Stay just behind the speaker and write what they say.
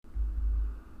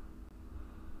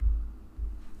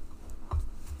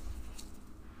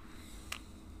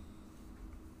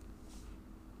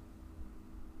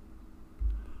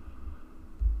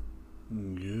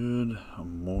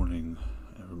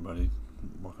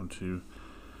welcome to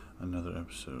another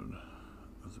episode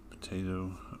of the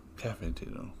Cafe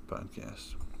Tato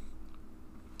podcast.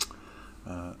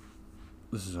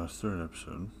 This is our third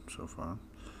episode so far,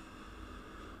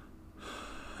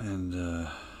 and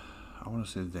I want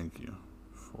to say thank you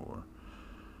for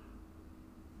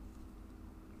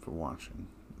watching.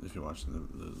 If you're watching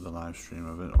the live stream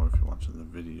of it, or if you're watching the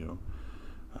video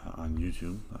on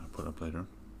YouTube that I put up later.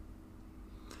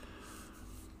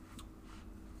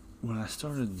 When I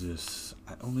started this,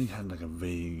 I only had like a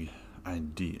vague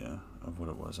idea of what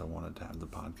it was I wanted to have the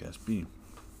podcast be.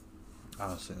 I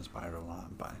was inspired a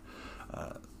lot by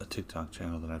a TikTok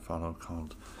channel that I follow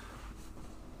called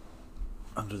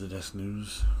Under the Desk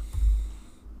News,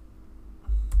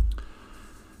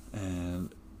 and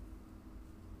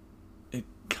it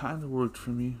kind of worked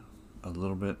for me a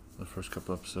little bit. The first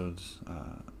couple episodes,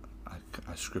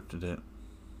 I scripted it,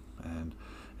 and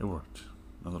it worked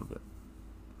a little bit.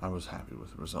 I was happy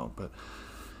with the result, but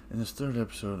in this third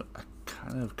episode, I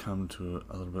kind of come to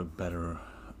a little bit better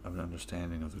of an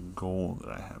understanding of the goal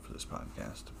that I have for this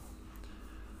podcast.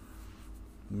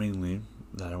 Mainly,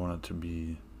 that I want it to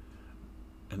be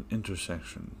an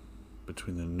intersection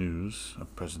between the news, a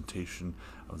presentation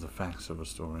of the facts of a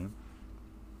story,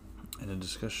 and a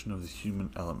discussion of the human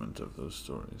element of those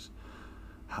stories,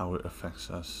 how it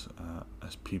affects us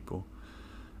as people,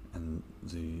 and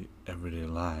the everyday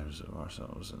lives of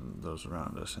ourselves and those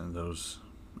around us and those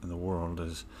in the world,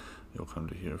 as you'll come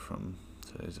to hear from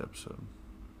today's episode.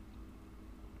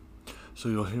 So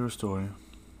you'll hear a story,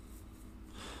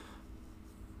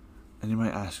 and you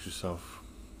might ask yourself,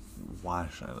 why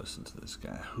should I listen to this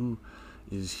guy? Who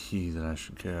is he that I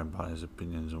should care about his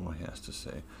opinions and what he has to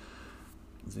say?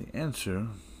 The answer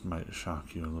might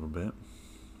shock you a little bit.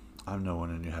 I'm no one,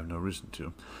 and you have no reason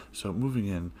to. So moving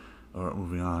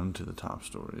on to the top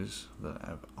stories that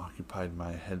have occupied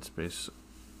my headspace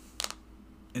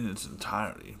in its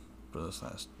entirety for this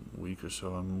last week or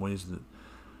so in ways that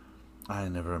I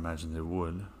never imagined they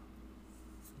would.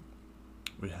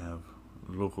 We have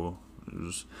local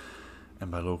news,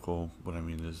 and by local, what I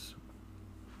mean is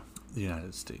the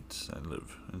United States. I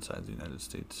live inside the United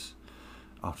States.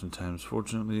 Oftentimes,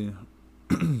 fortunately,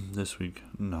 this week,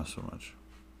 not so much.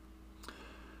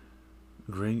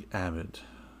 Greg Abbott,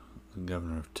 the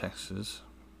governor of Texas,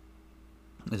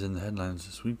 is in the headlines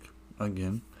this week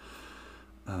again,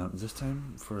 this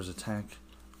time for his attack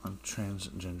on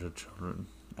transgender children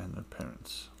and their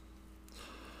parents.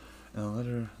 In a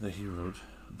letter that he wrote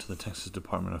to the Texas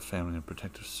Department of Family and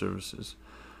Protective Services,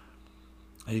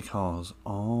 he calls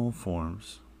all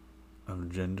forms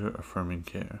of gender-affirming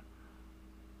care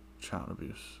child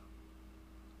abuse,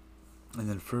 and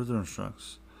then further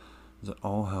instructs that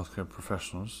all healthcare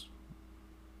professionals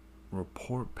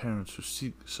report parents who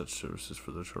seek such services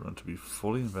for their children to be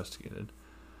fully investigated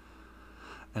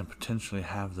and potentially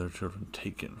have their children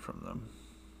taken from them.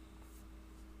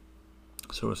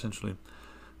 So essentially,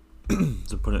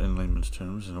 to put it in layman's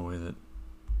terms in a way that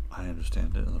I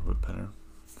understand it a little bit better,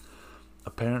 a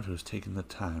parent who has taken the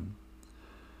time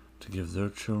to give their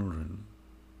children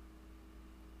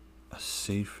a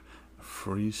safe,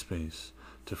 free space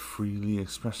to freely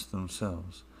express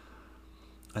themselves,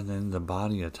 and then the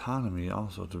body autonomy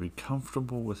also to be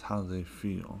comfortable with how they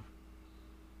feel.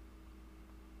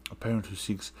 A parent who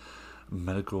seeks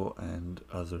medical and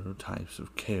other types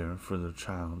of care for their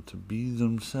child to be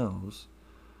themselves,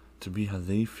 to be how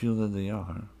they feel that they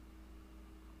are,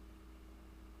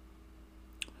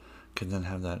 can then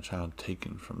have that child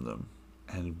taken from them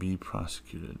and be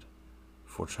prosecuted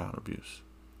for child abuse.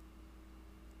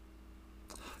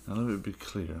 Now let me be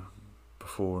clear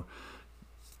before,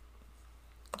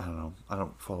 I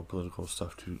don't follow political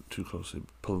stuff too closely,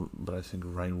 but I think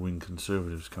right-wing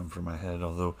conservatives come from my head,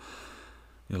 although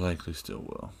you likely still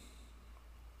will.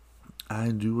 I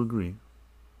do agree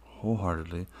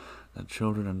wholeheartedly that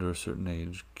children under a certain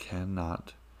age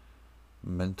cannot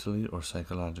mentally or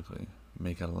psychologically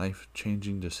make a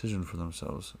life-changing decision for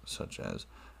themselves, such as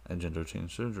a gender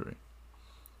change surgery.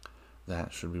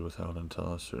 That should be withheld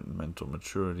until a certain mental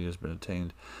maturity has been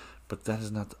attained. But that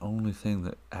is not the only thing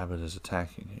that Abbott is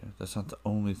attacking here. That's not the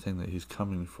only thing that he's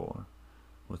coming for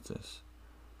with this.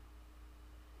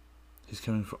 He's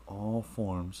coming for all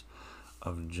forms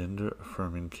of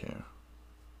gender-affirming care.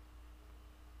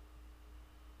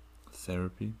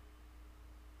 Therapy,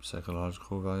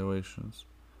 psychological evaluations,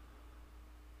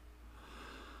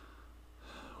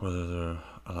 whether they're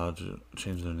allowed to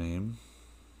change their name,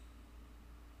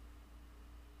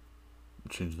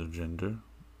 change their gender,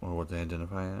 or what they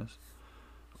identify as.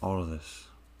 All of this.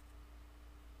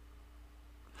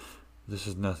 This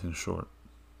is nothing short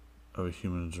of a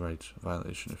human rights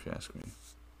violation, if you ask me.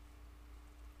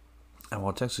 And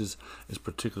while Texas is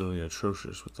particularly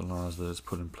atrocious with the laws that it's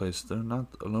put in place, they're not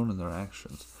alone in their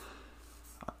actions.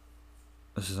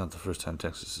 This is not the first time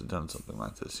Texas has done something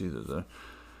like this either. They're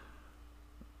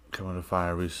coming to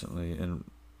fire recently in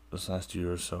this last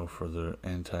year or so for their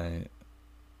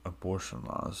anti-abortion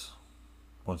laws,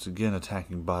 once again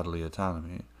attacking bodily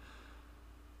autonomy.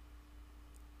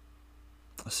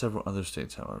 Several other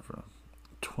states, however,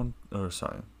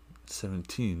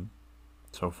 17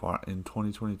 so far in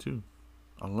 2022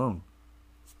 alone,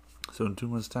 so in 2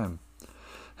 months' time,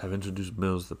 have introduced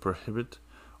bills that prohibit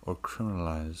or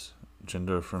criminalize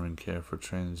gender-affirming care for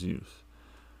trans youth,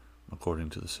 according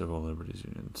to the Civil Liberties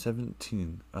Union.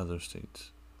 17 other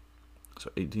states, so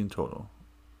 18 total.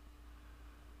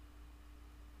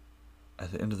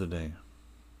 At the end of the day,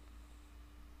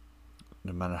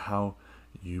 no matter how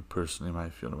you personally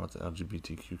might feel about the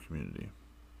LGBTQ community,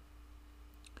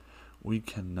 we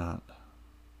cannot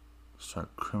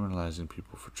start criminalizing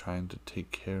people for trying to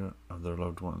take care of their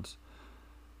loved ones,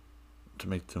 to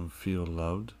make them feel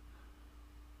loved,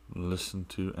 listened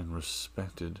to, and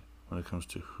respected when it comes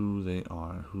to who they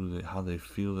are, how they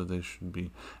feel that they should be,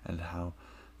 and how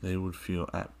they would feel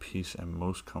at peace and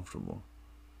most comfortable.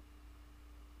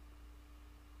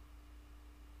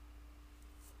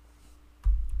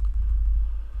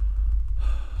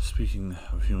 Speaking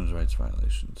of human rights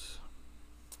violations,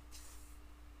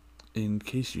 in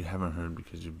case you haven't heard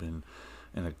because you've been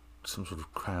in some sort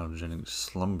of cryogenic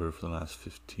slumber for the last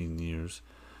 15 years,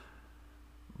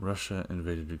 Russia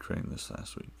invaded Ukraine this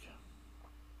last week.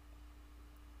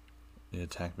 The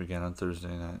attack began on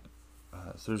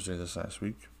Thursday this last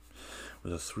week,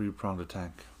 with a 3-pronged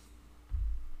attack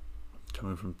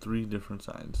coming from 3 different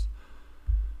sides.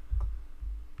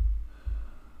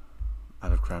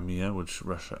 Out of Crimea, which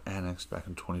Russia annexed back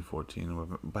in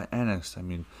 2014. By annexed, I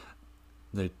mean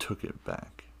they took it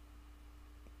back.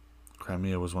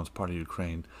 Crimea was once part of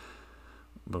Ukraine,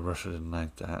 but Russia didn't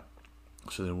like that,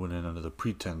 so they went in under the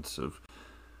pretense of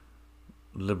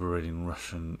liberating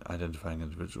Russian identifying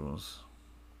individuals.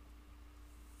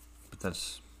 But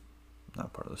that's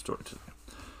not part of the story today.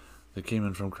 They came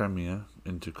in from Crimea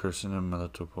into Kherson and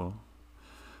Melitopol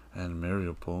and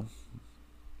Mariupol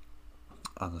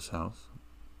on the south.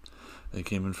 They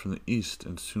came in from the east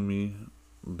in Sumy,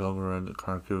 Belgorod,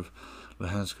 Kharkiv,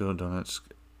 Luhansk, Donetsk,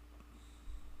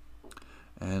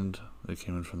 and they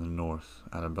came in from the north,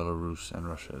 out of Belarus and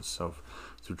Russia itself,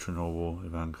 through Chernobyl,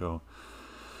 Ivanko,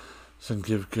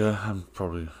 Senkivka. I'm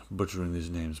probably butchering these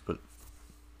names, but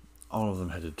all of them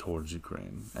headed towards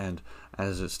Ukraine. And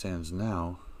as it stands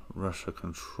now, Russia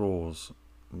controls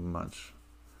much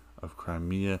of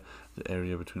Crimea, the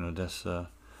area between Odessa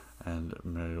and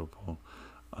Mariupol,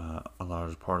 a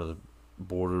large part of the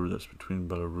border that's between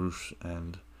Belarus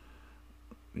and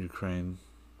Ukraine,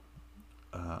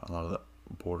 a lot of the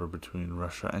border between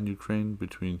Russia and Ukraine,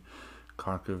 between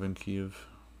Kharkiv and Kiev.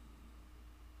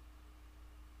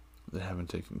 They haven't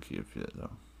taken Kiev yet,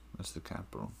 though. That's the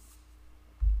capital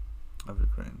of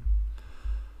Ukraine.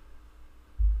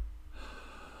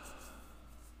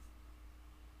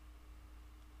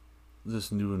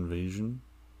 This new invasion,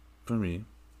 for me,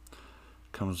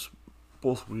 comes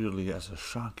both weirdly as a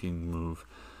shocking move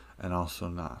and also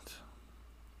not.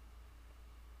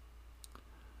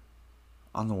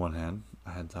 On the one hand,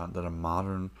 I had thought that a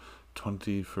modern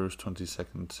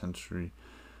 21st century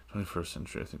I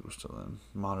think we're still in,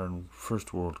 modern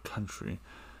first world country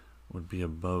would be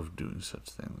above doing such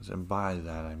things. And by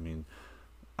that I mean,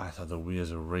 I thought that we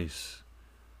as a race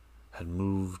had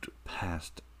moved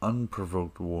past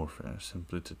unprovoked warfare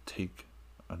simply to take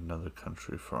another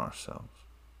country for ourselves.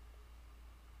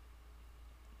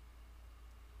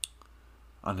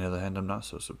 On the other hand, I'm not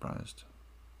so surprised.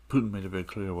 Putin made it very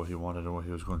clear what he wanted and what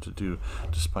he was going to do,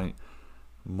 despite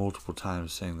multiple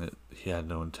times saying that he had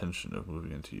no intention of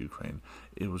moving into Ukraine.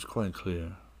 It was quite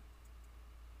clear.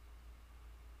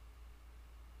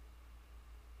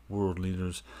 World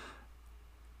leaders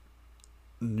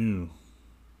knew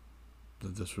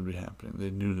that this would be happening. They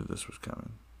knew that this was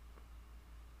coming.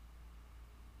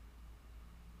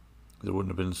 They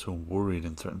wouldn't have been so worried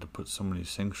and threatened to put so many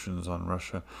sanctions on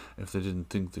Russia if they didn't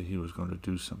think that he was going to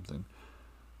do something.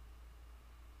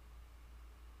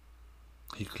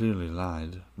 He clearly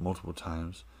lied multiple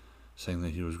times, saying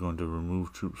that he was going to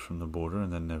remove troops from the border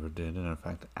and then never did, and in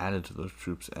fact added to those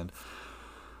troops, and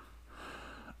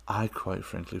I quite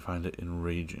frankly find it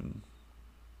enraging.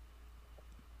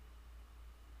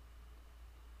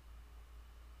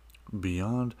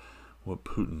 Beyond what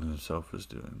Putin himself is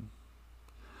doing,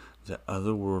 that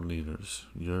other world leaders,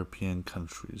 European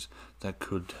countries, that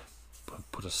could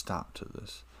put a stop to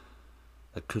this,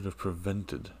 that could have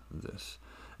prevented this,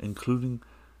 including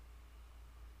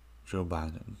Joe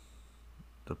Biden,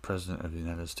 the President of the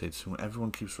United States, whom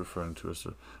everyone keeps referring to as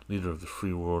the leader of the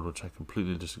free world, which I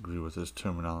completely disagree with. His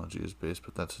terminology is based,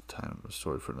 but that's a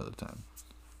story for another time.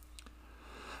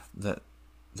 That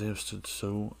they have stood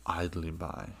so idly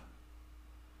by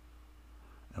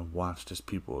and watched as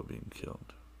people are being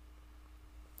killed.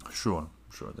 Sure,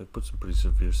 they put some pretty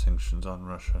severe sanctions on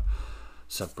Russia,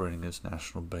 separating its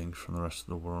national bank from the rest of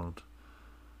the world,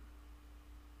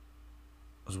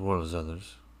 as well as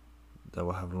others, that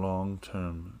will have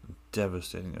long-term,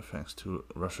 devastating effects to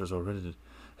Russia's already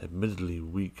admittedly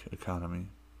weak economy.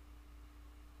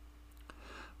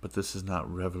 But this is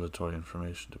not revelatory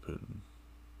information to Putin.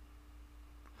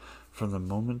 From the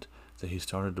moment that he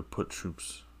started to put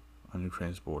troops on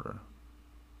Ukraine's border,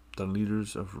 the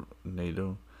leaders of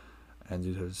NATO and the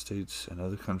United States and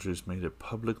other countries made it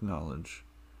public knowledge,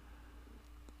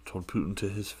 told Putin to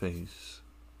his face,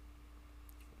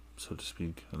 so to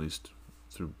speak, at least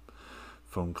through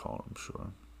phone call, I'm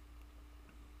sure,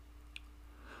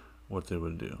 what they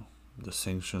would do, the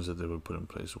sanctions that they would put in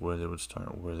place, where they would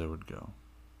start, where they would go.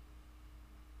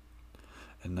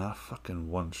 And not fucking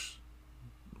once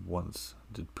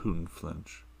did Putin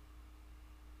flinch.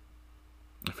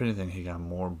 If anything, he got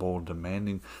more bold,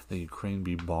 demanding that Ukraine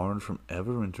be barred from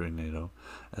ever entering NATO,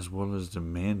 as well as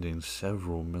demanding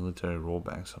several military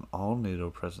rollbacks on all NATO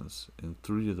presence in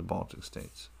 3 of the Baltic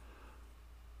states.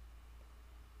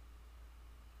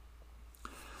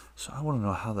 So I want to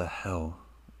know how the hell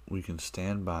we can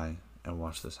stand by and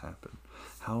watch this happen.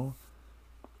 How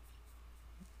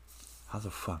the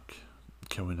fuck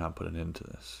can we not put an end to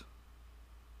this?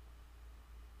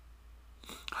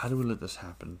 How do we let this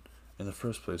happen? In the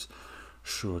first place,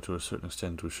 sure, to a certain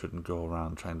extent, we shouldn't go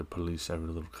around trying to police every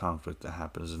little conflict that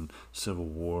happens in civil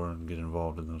war and get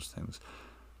involved in those things.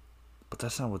 But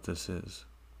that's not what this is.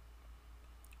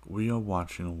 We are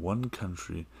watching one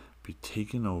country be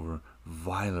taken over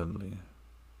violently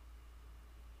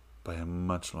by a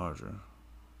much larger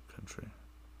country.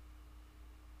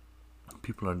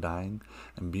 People are dying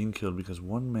and being killed because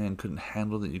one man couldn't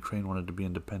handle that Ukraine wanted to be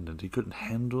independent.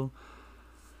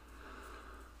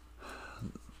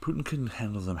 Putin couldn't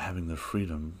handle them having their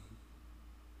freedom.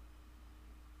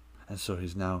 And so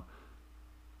he's now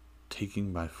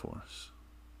taking by force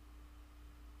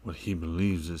what he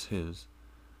believes is his.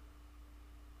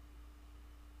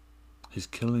 He's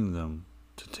killing them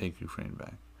to take Ukraine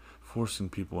back, forcing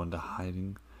people into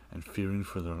hiding and fearing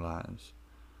for their lives.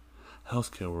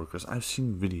 Healthcare workers, I've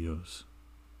seen videos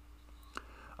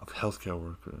of healthcare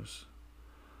workers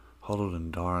huddled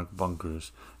in dark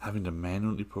bunkers, having to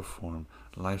manually perform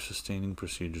life-sustaining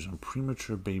procedures on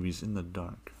premature babies in the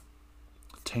dark.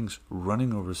 Tanks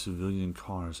running over civilian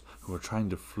cars who are trying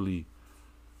to flee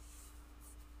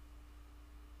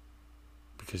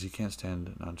because he can't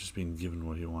stand not just being given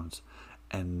what he wants.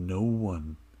 And no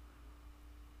one,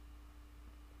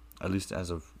 at least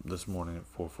as of this morning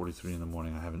at 4:43 in the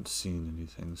morning, I haven't seen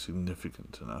anything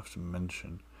significant enough to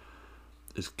mention,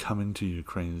 is coming to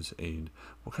Ukraine's aid.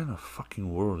 What kind of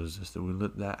fucking world is this that we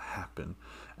let that happen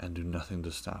and do nothing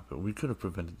to stop it? We could have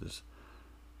prevented this.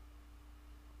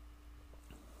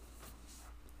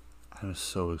 I'm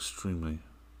so extremely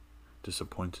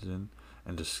disappointed in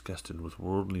and disgusted with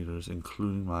world leaders,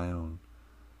 including my own,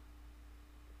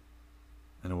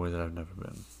 in a way that I've never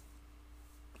been.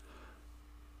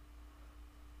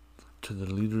 To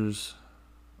the leaders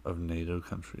of NATO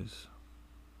countries,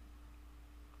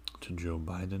 to Joe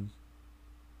Biden,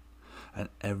 and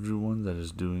everyone that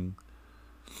is doing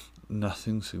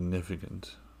nothing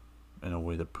significant in a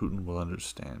way that Putin will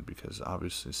understand, because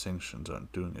obviously sanctions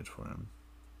aren't doing it for him.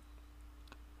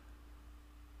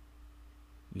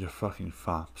 You're fucking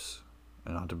fops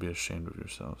and ought to be ashamed of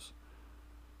yourselves.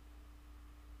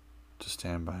 To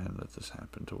stand by and let this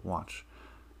happen, to watch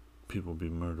people be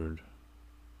murdered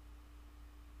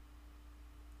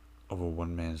over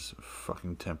one man's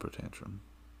fucking temper tantrum.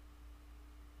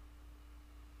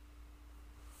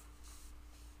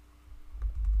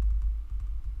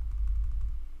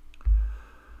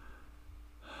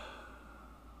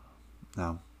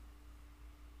 Now,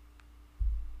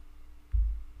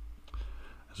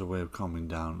 as a way of calming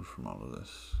down from all of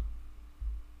this,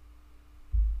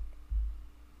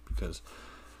 because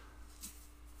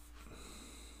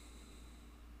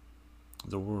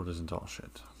the world isn't all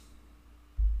shit.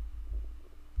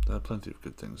 There are plenty of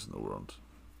good things in the world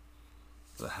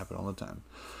that happen all the time.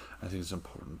 I think it's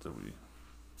important that we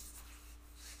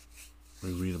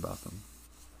read about them.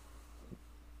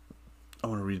 I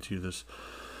want to read to you this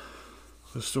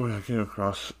story I came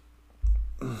across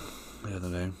the other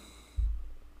day,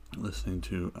 listening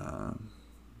to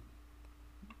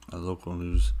a local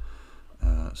news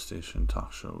station,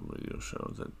 talk show, radio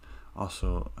show that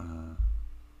also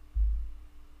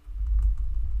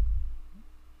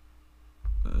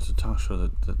it's a talk show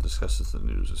that discusses the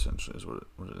news, essentially, is what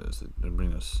it is. They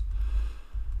bring us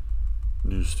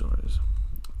news stories.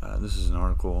 This is an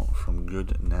article from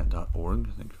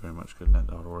goodnet.org. Thank you very much,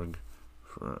 goodnet.org,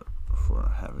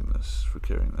 for having this, for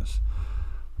carrying this.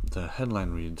 The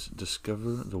headline reads,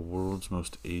 "Discover the world's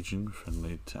most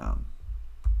aging-friendly town."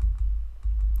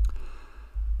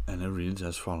 And it reads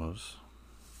as follows.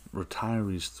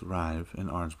 Retirees thrive in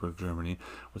Arnsberg, Germany,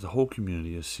 where the whole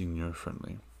community is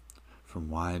senior-friendly. From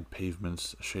wide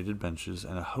pavements, shaded benches,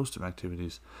 and a host of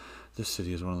activities, this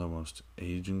city is one of the most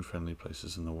aging-friendly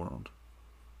places in the world.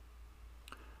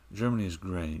 Germany is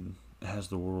graying. It has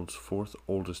the world's fourth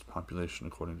oldest population,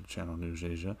 according to Channel News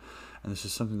Asia, and this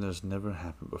is something that has never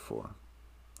happened before.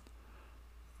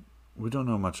 We don't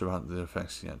know much about the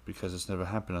effects yet, because it's never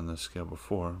happened on this scale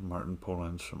before, Martin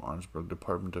Polenz from Arnsberg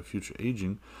Department of Future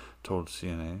Aging told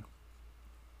CNA.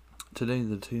 Today,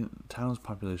 the town's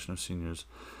population of seniors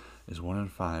is 1 in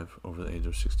 5 over the age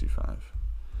of 65.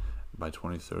 By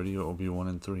 2030, it will be 1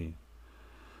 in 3.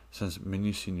 Since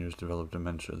many seniors develop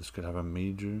dementia, this could have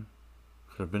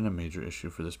been a major issue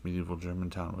for this medieval German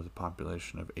town with a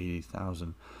population of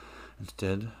 80,000.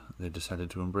 Instead, they decided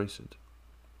to embrace it.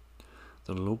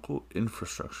 The local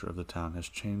infrastructure of the town has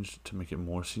changed to make it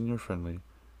more senior-friendly,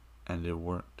 and it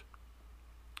worked.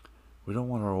 "We don't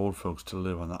want our old folks to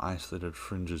live on the isolated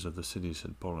fringes of the city,"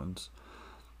 said Polenz.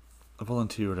 A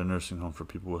volunteer at a nursing home for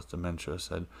people with dementia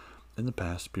said, "In the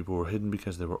past, people were hidden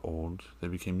because they were old, they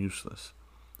became useless,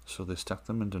 so they stuck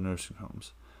them into nursing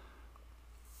homes.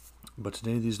 But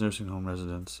today, these nursing home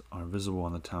residents are visible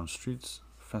on the town's streets,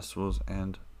 festivals,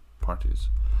 and parties."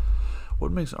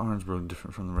 What makes Arnsberg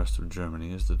different from the rest of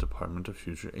Germany is the Department of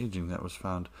Future Aging that was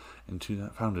founded in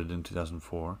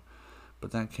 2004,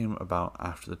 but that came about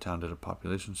after the town did a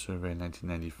population survey in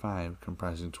 1995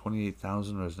 comprising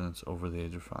 28,000 residents over the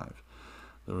age of 5.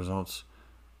 The results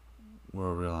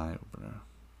were a real eye-opener.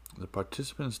 The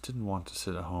participants didn't want to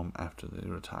sit at home after they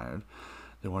retired.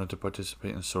 They wanted to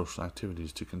participate in social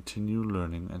activities, to continue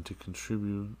learning, and to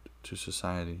contribute to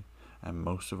society, and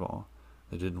most of all,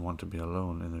 they didn't want to be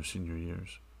alone in their senior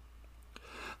years.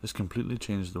 This completely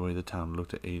changed the way the town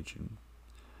looked at aging.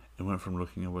 It went from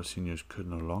looking at what seniors could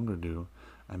no longer do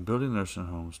and building nursing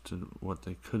homes to what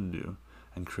they could do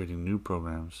and creating new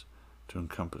programs to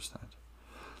encompass that.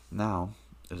 Now,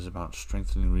 it is about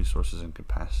strengthening resources and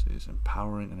capacities,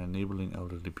 empowering and enabling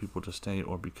elderly people to stay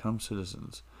or become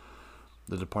citizens.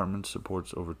 The department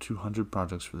supports over 200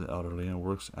 projects for the elderly and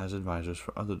works as advisors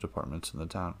for other departments in the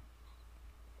town.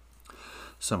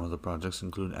 Some of the projects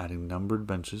include adding numbered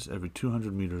benches every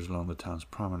 200 meters along the town's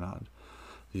promenade.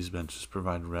 These benches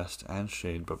provide rest and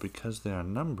shade, but because they are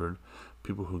numbered,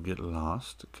 people who get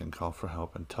lost can call for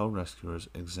help and tell rescuers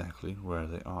exactly where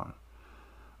they are.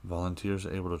 Volunteers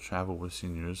are able to travel with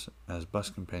seniors as bus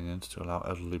companions to allow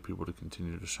elderly people to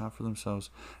continue to shop for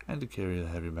themselves and to carry the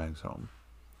heavy bags home.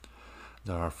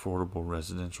 There are affordable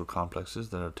residential complexes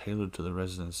that are tailored to the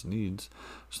residents' needs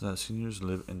so that seniors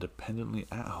live independently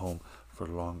at home for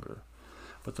longer.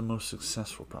 But the most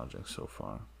successful project so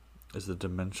far is the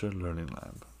Dementia Learning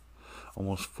Lab.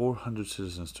 Almost 400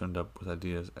 citizens turned up with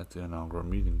ideas at the inaugural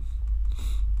meeting.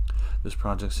 This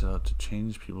project set out to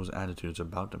change people's attitudes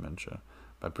about dementia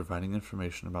by providing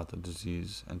information about the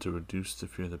disease and to reduce the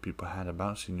fear that people had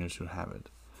about seniors who have it.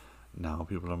 Now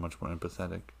people are much more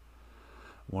empathetic.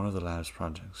 One of the lab's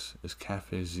projects is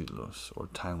Café Zeitlos, or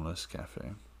Timeless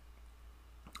Cafe,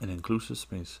 an inclusive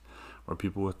space where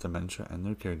people with dementia and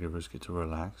their caregivers get to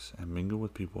relax and mingle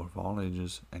with people of all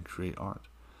ages and create art.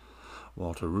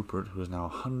 Walter Rupert, who is now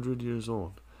 100 years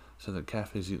old, said that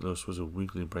Café Zeitlos was a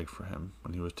weekly break for him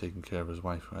when he was taking care of his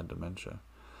wife who had dementia.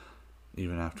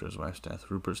 Even after his wife's death,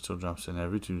 Rupert still drops in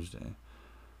every Tuesday.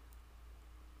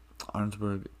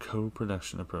 Arnsberg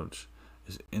co-production approach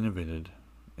is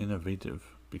innovative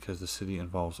because the city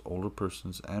involves older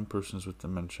persons and persons with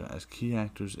dementia as key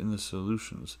actors in the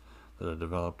solutions that are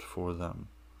developed for them,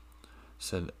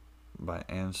 said by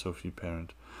Anne-Sophie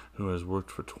Parent, who has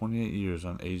worked for 28 years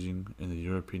on aging in the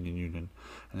European Union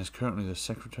and is currently the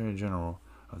Secretary General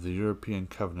of the European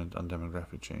Covenant on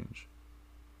Demographic Change.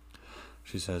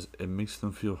 She says it makes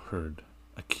them feel heard,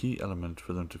 a key element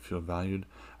for them to feel valued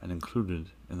and included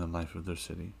in the life of their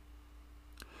city.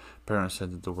 Parent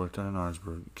said that the work done in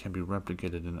Arnsberg can be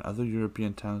replicated in other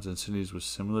European towns and cities with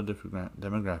similar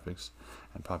demographics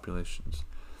and populations.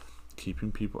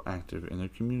 Keeping people active in their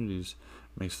communities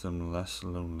makes them less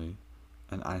lonely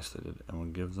and isolated and will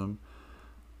give them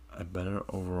a better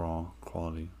overall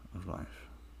quality of life.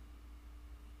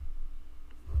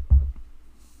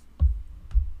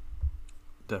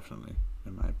 definitely,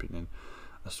 in my opinion,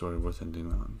 a story worth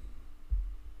ending on.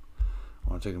 I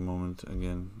want to take a moment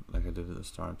again, like I did at the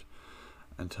start,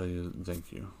 and tell you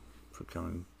thank you for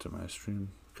coming to my stream,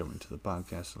 coming to the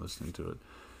podcast and listening to it.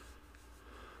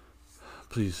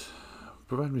 Please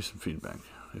provide me some feedback,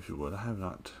 if you would. I have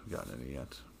not gotten any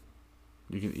yet.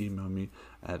 You can email me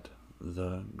at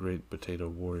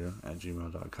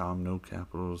thegreatpotatowarrior@gmail.com. No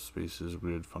capitals, spaces,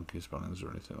 weird, funky spellings, or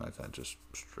anything like that. Just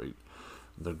straight,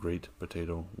 The Great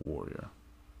Potato Warrior.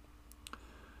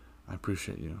 I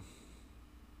appreciate you.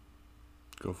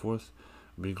 Go forth,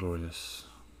 be glorious,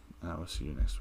 and I will see you next week.